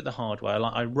it the hard way.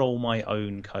 I roll my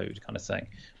own code, kind of thing.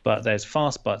 But there's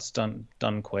Fast Bots Done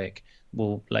Quick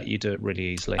will let you do it really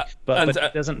easily. But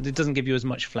it doesn't give you as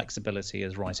much flexibility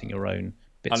as writing your own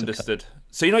bits. Understood.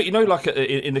 So you know, like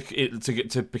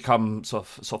to become sort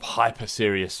of hyper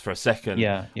serious for a second.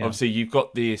 Yeah. Obviously, you've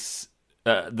got this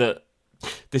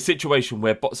the situation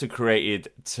where bots are created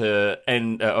to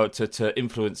to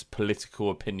influence political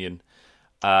opinion.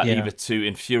 Either to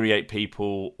infuriate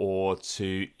people or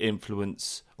to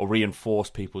influence or reinforce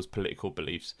people's political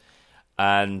beliefs,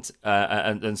 and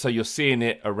so you're seeing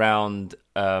it around.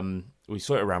 We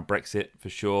saw it around Brexit for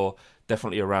sure,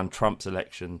 definitely around Trump's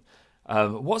election.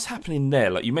 What's happening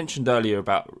there? Like you mentioned earlier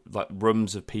about like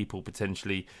rooms of people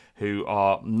potentially who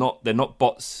they're not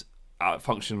bots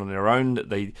functioning on their own. That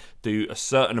they do a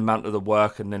certain amount of the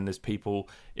work, and then there's people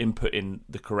inputting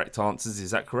the correct answers.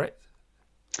 Is that correct?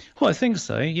 Well, I think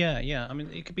so. Yeah. I mean,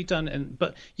 it could be done,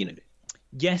 but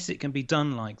yes, it can be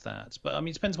done like that. But I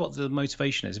mean, it depends what the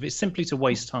motivation is. If it's simply to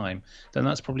waste time, then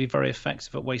that's probably very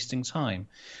effective at wasting time.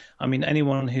 I mean,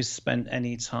 anyone who's spent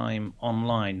any time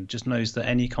online just knows that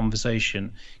any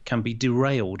conversation can be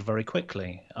derailed very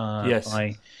quickly.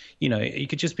 By, you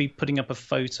could just be putting up a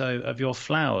photo of your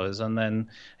flowers, and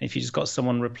then if you just got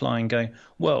someone replying, going,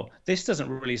 "Well, this doesn't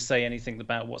really say anything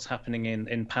about what's happening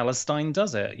in Palestine,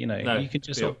 does it?" No, you can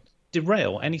just sort of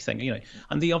derail anything.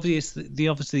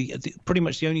 Pretty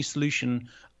much the only solution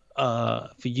for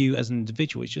you as an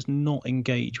individual is just not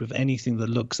engage with anything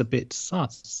that looks a bit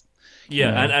sus.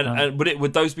 And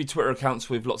would those be Twitter accounts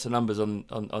with lots of numbers on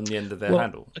the end of their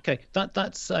handle? Okay,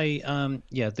 that's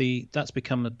that's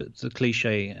become the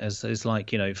cliche as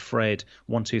like Fred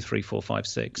 1 2 3 4 5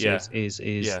 6 is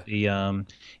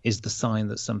the sign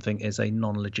that something is a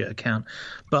non-legit account.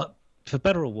 But for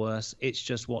better or worse, it's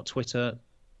just what Twitter.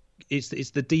 It's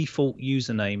the default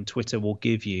username Twitter will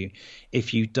give you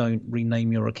if you don't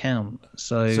rename your account.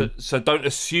 So don't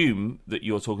assume that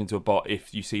you're talking to a bot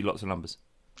if you see lots of numbers.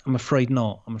 I'm afraid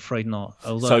not.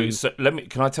 Although, so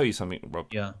can I tell you something, Rob?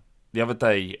 Yeah. The other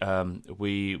day,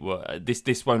 we were.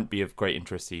 This won't be of great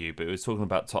interest to you, but we were talking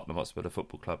about Tottenham Hotspur, the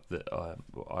football club that I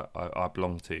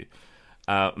belong to.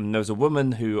 And there was a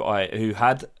woman who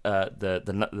had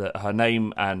her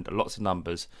name and lots of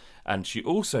numbers, and she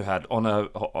also had on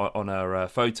her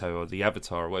photo or the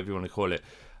avatar or whatever you want to call it,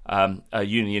 a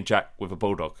Union Jack with a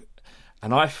bulldog.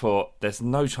 And I thought, there's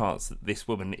no chance that this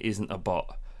woman isn't a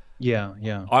bot. Yeah.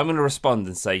 I'm going to respond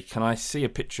and say, can I see a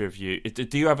picture of you?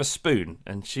 Do you have a spoon?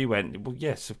 And she went, well,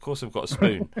 yes, of course I've got a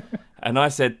spoon. And I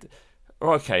said,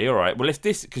 okay, all right. Well, if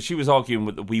this, because she was arguing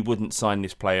that we wouldn't sign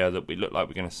this player that we look like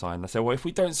we're going to sign. I said, well, if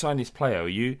we don't sign this player, are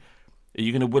you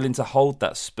going to willing to hold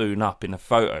that spoon up in a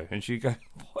photo? And she go,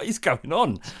 what is going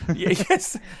on?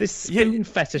 Yes, this spoon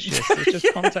fetishist has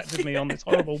just contacted me on this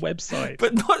horrible website.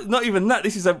 But not even that.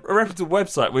 This is a reputable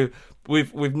website with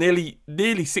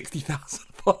nearly 60,000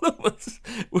 followers,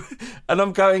 and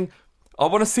I'm going, I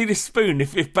want to see this spoon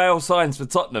if Bale signs for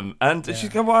Tottenham. And she's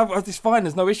going, well, it's fine,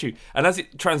 there's no issue. And as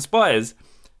it transpires,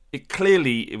 it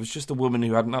was just a woman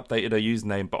who hadn't updated her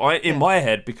username. But in my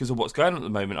head, because of what's going on at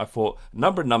the moment, I thought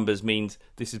number of numbers means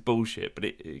this is bullshit, but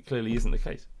it clearly isn't the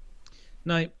case.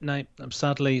 No.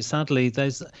 Sadly,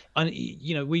 there's,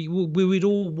 we would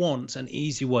all want an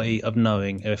easy way of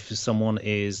knowing if someone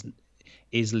is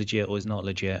legit or is not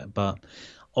legit, but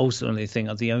ultimately, I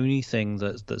think the only thing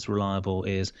that's reliable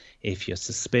is if you're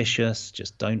suspicious,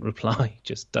 just don't reply,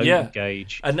 just don't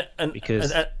engage, and don't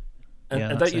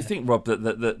you think, Rob,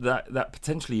 that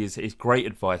potentially is great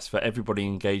advice for everybody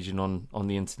engaging on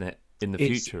the internet in the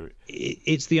future.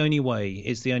 It's the only way.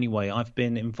 It's the only way. I've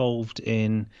been involved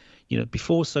in,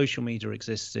 before social media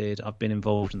existed, I've been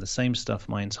involved in the same stuff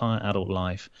my entire adult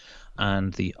life.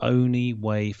 And the only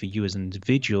way for you as an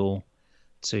individual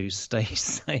to stay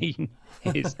sane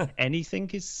is anything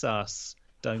is sus,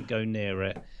 don't go near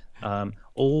it.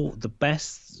 All the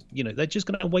best, they're just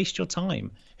going to waste your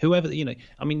time. Whoever,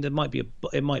 I mean, it might be a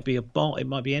bot, it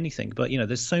might be anything, but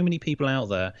there's so many people out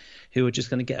there who are just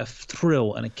going to get a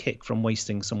thrill and a kick from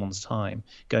wasting someone's time,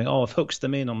 going, oh, I've hooked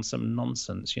them in on some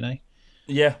nonsense,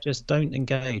 Yeah. Just don't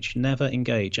engage, never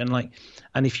engage, and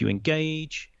if you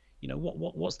engage,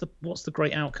 what's the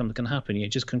great outcome that can happen? You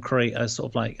just can create a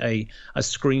sort of like a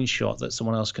screenshot that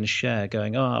someone else can share,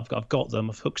 going, oh, I've got them,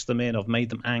 I've hooked them in, I've made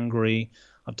them angry.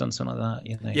 I've done something like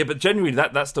that, Yeah, but generally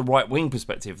that's the right wing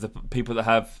perspective. The people that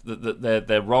have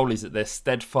their role is that they're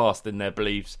steadfast in their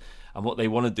beliefs, and what they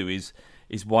want to do is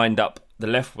wind up the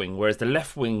left wing. Whereas the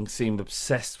left wing seem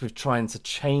obsessed with trying to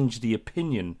change the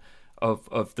opinion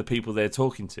of the people they're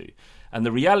talking to. And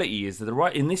the reality is that the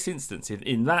right, in this instance,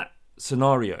 in that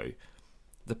scenario,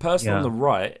 the person on the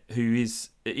right who is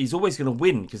always going to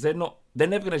win, because they're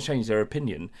never going to change their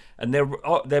opinion, and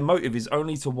their motive is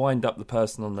only to wind up the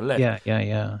person on the left.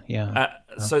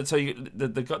 So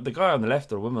the guy on the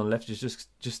left or a woman on the left is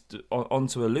just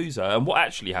onto a loser. And what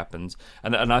actually happens,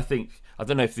 and I think, I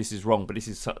don't know if this is wrong, but this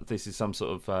is some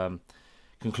sort of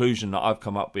conclusion that I've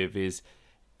come up with, is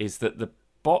that the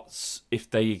bots, if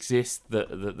they exist,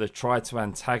 that try to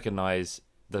antagonize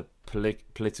the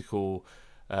political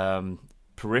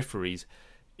peripheries,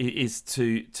 is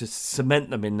to cement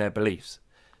them in their beliefs.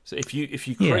 So if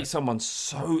you create someone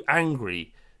so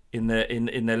angry in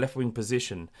their left wing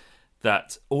position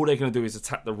that all they're going to do is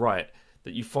attack the right,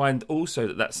 that you find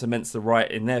also that cements the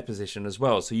right in their position as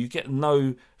well. So you get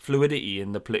no fluidity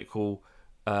in the political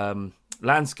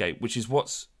landscape, which is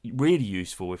what's really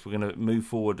useful if we're going to move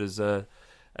forward as a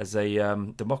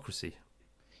democracy.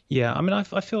 Yeah, I mean,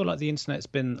 I feel like the internet's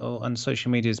been, and social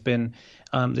media's been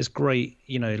this great,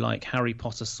 like Harry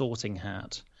Potter sorting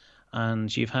hat,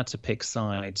 and you've had to pick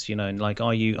sides, like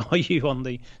are you on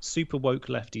the super woke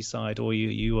lefty side, or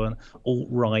you on alt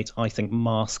right? I think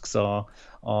masks are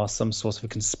some sort of a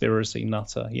conspiracy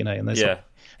nutter, and there's and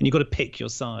you've got to pick your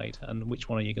side, and which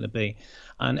one are you going to be?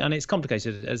 And it's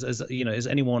complicated as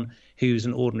anyone who's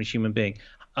an ordinary human being,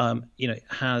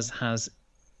 has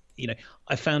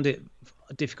I found it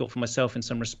difficult for myself in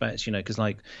some respects, because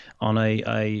like on a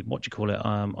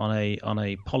on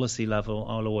a policy level,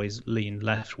 I'll always lean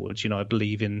leftwards. I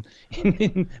believe in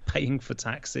paying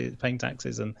taxes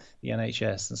and the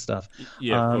NHS and stuff.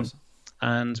 Yeah, of course.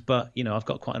 But I've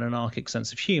got quite an anarchic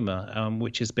sense of humour,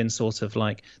 which has been sort of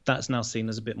like, that's now seen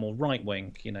as a bit more right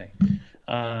wing,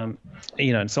 and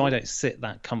so I don't sit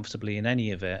that comfortably in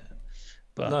any of it.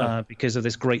 But because of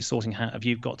this great sorting hat of,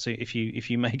 you've got to, if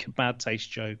you make a bad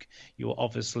taste joke, you're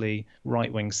obviously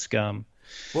right wing scum.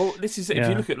 Well, this is if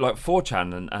you look at like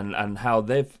 4chan and how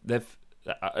they've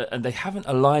and they haven't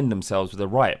aligned themselves with the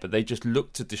right, but they just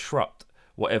look to disrupt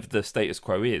whatever the status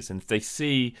quo is. And if they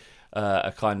see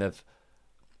a kind of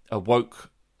a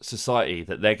woke society,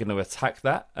 that they're going to attack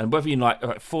that. And whether you like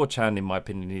 4chan, in my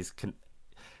opinion,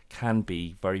 can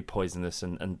be very poisonous,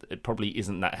 and it probably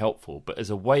isn't that helpful. But as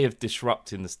a way of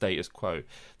disrupting the status quo,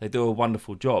 they do a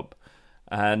wonderful job.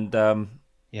 And I'm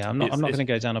not going to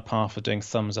go down a path of doing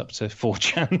thumbs up to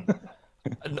 4chan.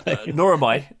 Nor am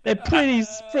I. They're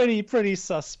pretty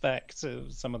suspect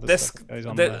of some of the stuff that goes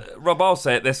on there. Rob, I'll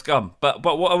say it, they're scum. But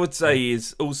what I would say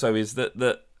is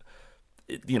that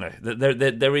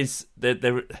there is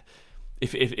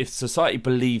if society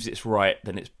believes it's right,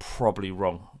 then it's probably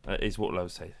wrong. Is what I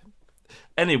would say.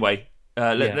 Anyway,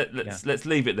 let's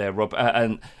leave it there, Rob.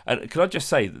 And can I just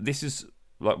say that this is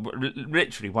like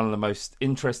literally one of the most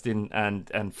interesting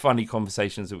and funny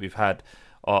conversations that we've had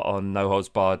on No Holds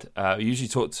Barred. We usually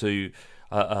talk to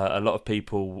a lot of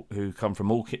people who come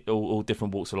from all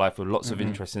different walks of life with lots of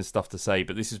interesting stuff to say.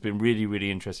 But this has been really,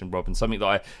 really interesting, Rob, and something that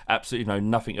I absolutely know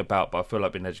nothing about, but I feel like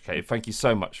I've been educated. Thank you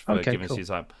so much for giving us your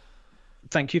time.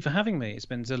 Thank you for having me. It's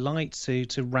been a delight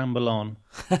to ramble on.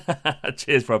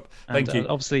 Cheers, Rob. Thank you.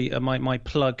 Obviously, my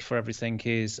plug for everything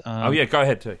is... go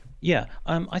ahead too. Yeah,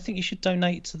 I think you should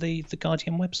donate to the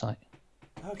Guardian website.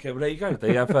 Okay, well, there you go.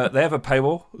 They have a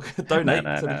paywall. Donate.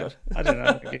 No. I don't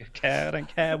know. I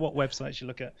don't care what websites you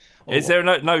look at. Is there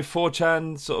no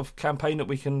 4chan sort of campaign that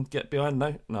we can get behind?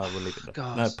 No, we'll leave it there.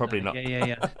 God, no, probably not.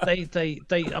 Yeah. They.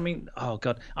 I mean, oh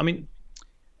God. I mean,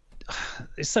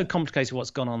 it's so complicated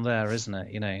what's gone on there, isn't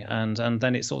it? And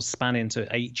then it sort of span into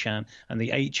 8chan, and the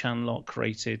 8chan lot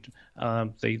created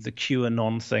the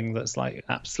QAnon thing that's like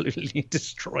absolutely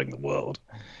destroying the world.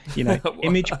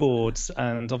 Image boards,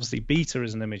 and obviously Beta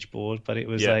is an image board, but it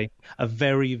was a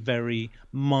very, very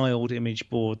mild image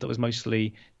board that was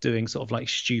mostly doing sort of like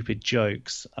stupid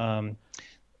jokes.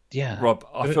 Rob,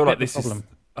 I feel like this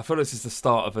is the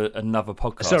start of another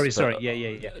podcast. Sorry.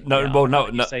 Yeah. No.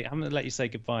 I haven't let you say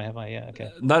goodbye, have I? Yeah,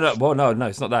 okay. No. Well, no,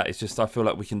 it's not that. It's just I feel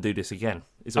like we can do this again.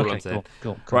 Is all I'm saying.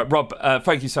 Cool. Right, Rob.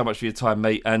 Thank you so much for your time,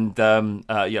 mate. And like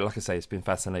I say, it's been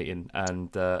fascinating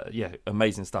and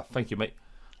amazing stuff. Thank you, mate.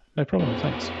 No problem.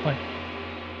 Thanks. Bye.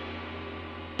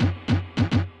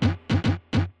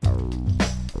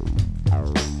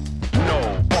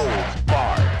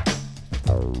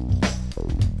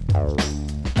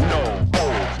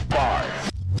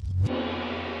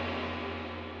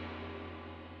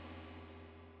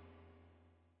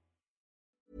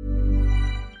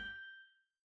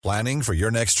 Planning for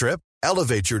your next trip?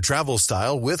 Elevate your travel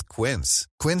style with Quince.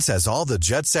 Quince has all the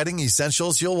jet-setting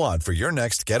essentials you'll want for your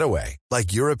next getaway,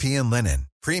 like European linen,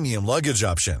 premium luggage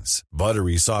options,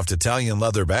 buttery soft Italian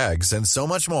leather bags, and so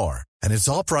much more. And it's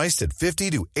all priced at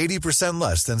 50 to 80%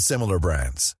 less than similar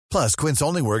brands. Plus, Quince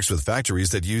only works with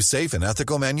factories that use safe and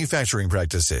ethical manufacturing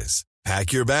practices.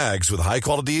 Pack your bags with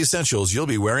high-quality essentials you'll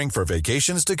be wearing for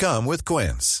vacations to come with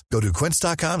Quince. Go to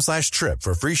quince.com/trip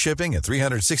for free shipping and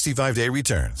 365-day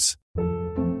returns.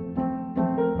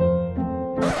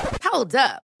 Hold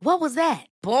up. What was that?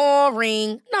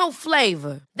 Boring. No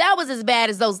flavor. That was as bad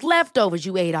as those leftovers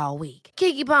you ate all week.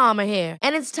 Keke Palmer here,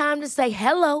 and it's time to say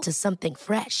hello to something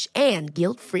fresh and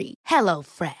guilt-free. Hello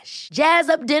Fresh. Jazz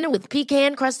up dinner with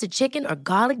pecan-crusted chicken or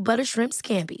garlic butter shrimp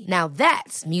scampi. Now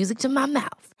that's music to my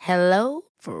mouth. Hello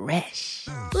Fresh.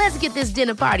 Let's get this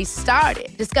dinner party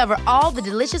started. Discover all the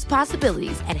delicious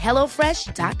possibilities at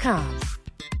HelloFresh.com.